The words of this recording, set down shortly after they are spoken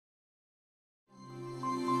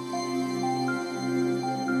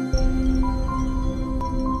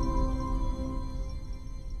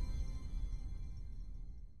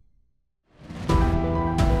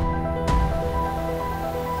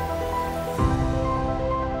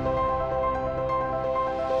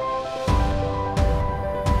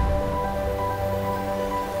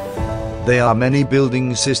There are many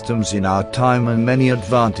building systems in our time and many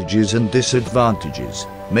advantages and disadvantages.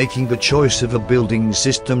 Making the choice of a building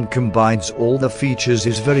system combines all the features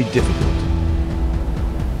is very difficult.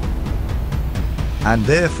 And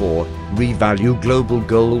therefore, REVALUE global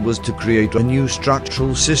goal was to create a new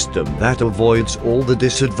structural system that avoids all the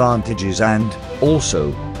disadvantages and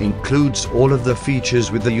also includes all of the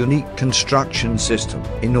features with a unique construction system.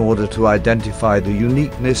 In order to identify the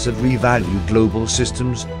uniqueness of REVALUE global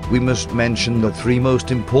systems, we must mention the three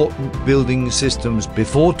most important building systems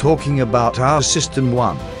before talking about our system.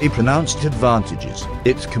 1. Pronounced advantages.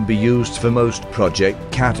 It can be used for most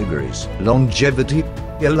project categories. Longevity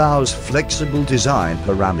allows flexible design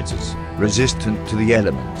parameters, resistant to the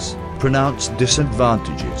elements. Pronounced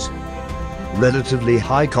disadvantages. Relatively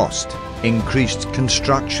high cost, increased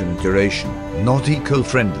construction duration, not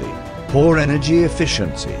eco-friendly, poor energy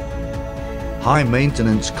efficiency, high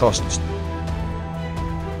maintenance costs,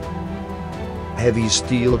 heavy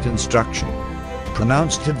steel construction.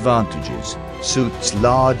 Pronounced advantages, suits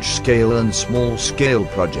large-scale and small-scale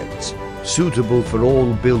projects, suitable for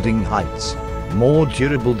all building heights. More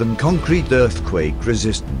durable than concrete,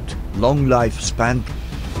 earthquake-resistant, long lifespan.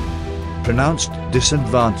 Pronounced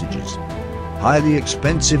disadvantages. Highly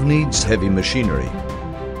expensive, needs heavy machinery.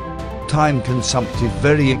 Time-consumptive,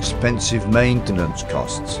 very expensive maintenance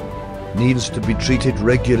costs. Needs to be treated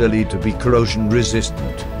regularly to be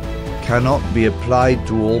corrosion-resistant. Cannot be applied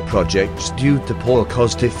to all projects due to poor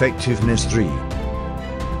cost-effectiveness. 3.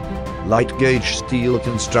 Light-gauge steel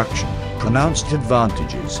construction. Pronounced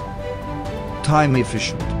advantages. Time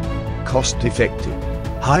efficient, cost effective,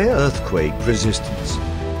 higher earthquake resistance,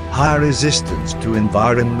 higher resistance to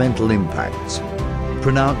environmental impacts.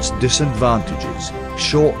 Pronounced disadvantages,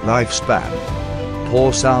 short lifespan,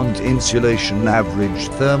 poor sound insulation, average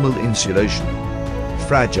thermal insulation,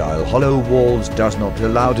 fragile hollow walls, does not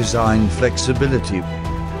allow design flexibility.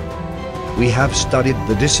 We have studied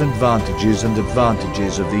the disadvantages and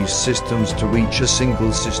advantages of these systems to reach a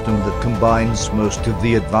single system that combines most of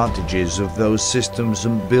the advantages of those systems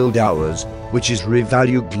and build ours, which is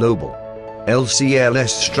REVALUE Global LCLS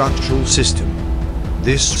structural system.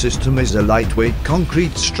 This system is a lightweight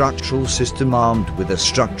concrete structural system armed with a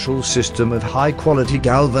structural system of high-quality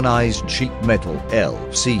galvanized sheet metal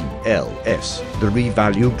 (LCLS). The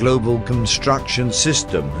REVALUE Global Construction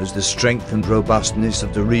System has the strength and robustness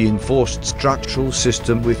of the reinforced structural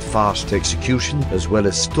system with fast execution as well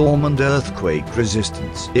as storm and earthquake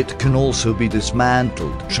resistance. It can also be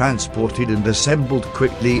dismantled, transported and assembled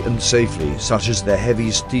quickly and safely, such as the heavy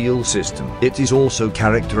steel system. It is also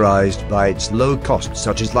characterized by its low cost,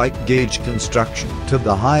 such as light gauge construction, to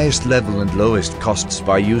the highest level and lowest costs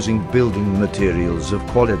by using building materials of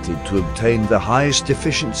quality to obtain the highest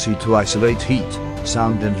efficiency to isolate heat,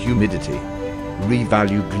 sound and humidity.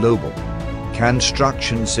 REVALUE Global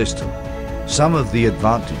Construction System. Some of the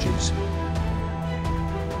advantages: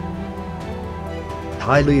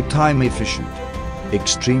 highly time efficient,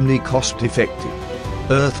 extremely cost effective,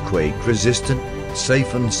 earthquake resistant,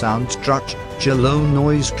 safe and sound structure. Low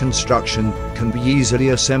noise construction, can be easily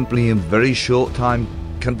assembled in very short time,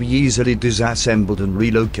 can be easily disassembled and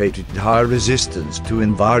relocated. High resistance to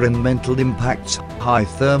environmental impacts, high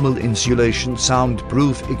thermal insulation,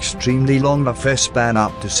 soundproof, extremely long lifespan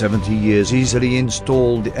up to 70 years, easily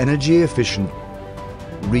installed, energy efficient.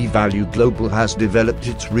 REVALUE Global has developed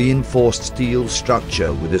its reinforced steel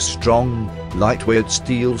structure with a strong, lightweight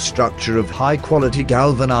steel structure of high-quality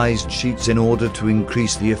galvanized sheets in order to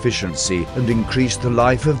increase the efficiency and increase the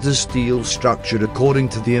life of the steel structure according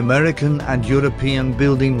to the American and European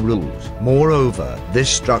building rules. Moreover, this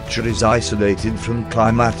structure is isolated from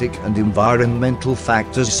climatic and environmental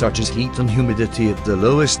factors such as heat and humidity at the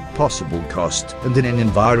lowest possible cost and in an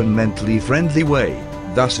environmentally friendly way,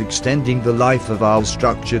 thus extending the life of our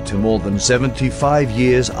structure to more than 75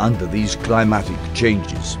 years under these climatic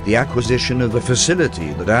changes. The acquisition of a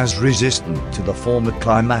facility that is resistant to the former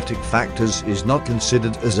climatic factors is not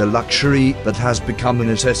considered as a luxury but has become a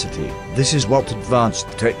necessity. This is what advanced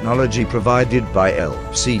technology provided by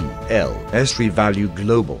LCLS REVALUE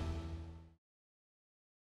Global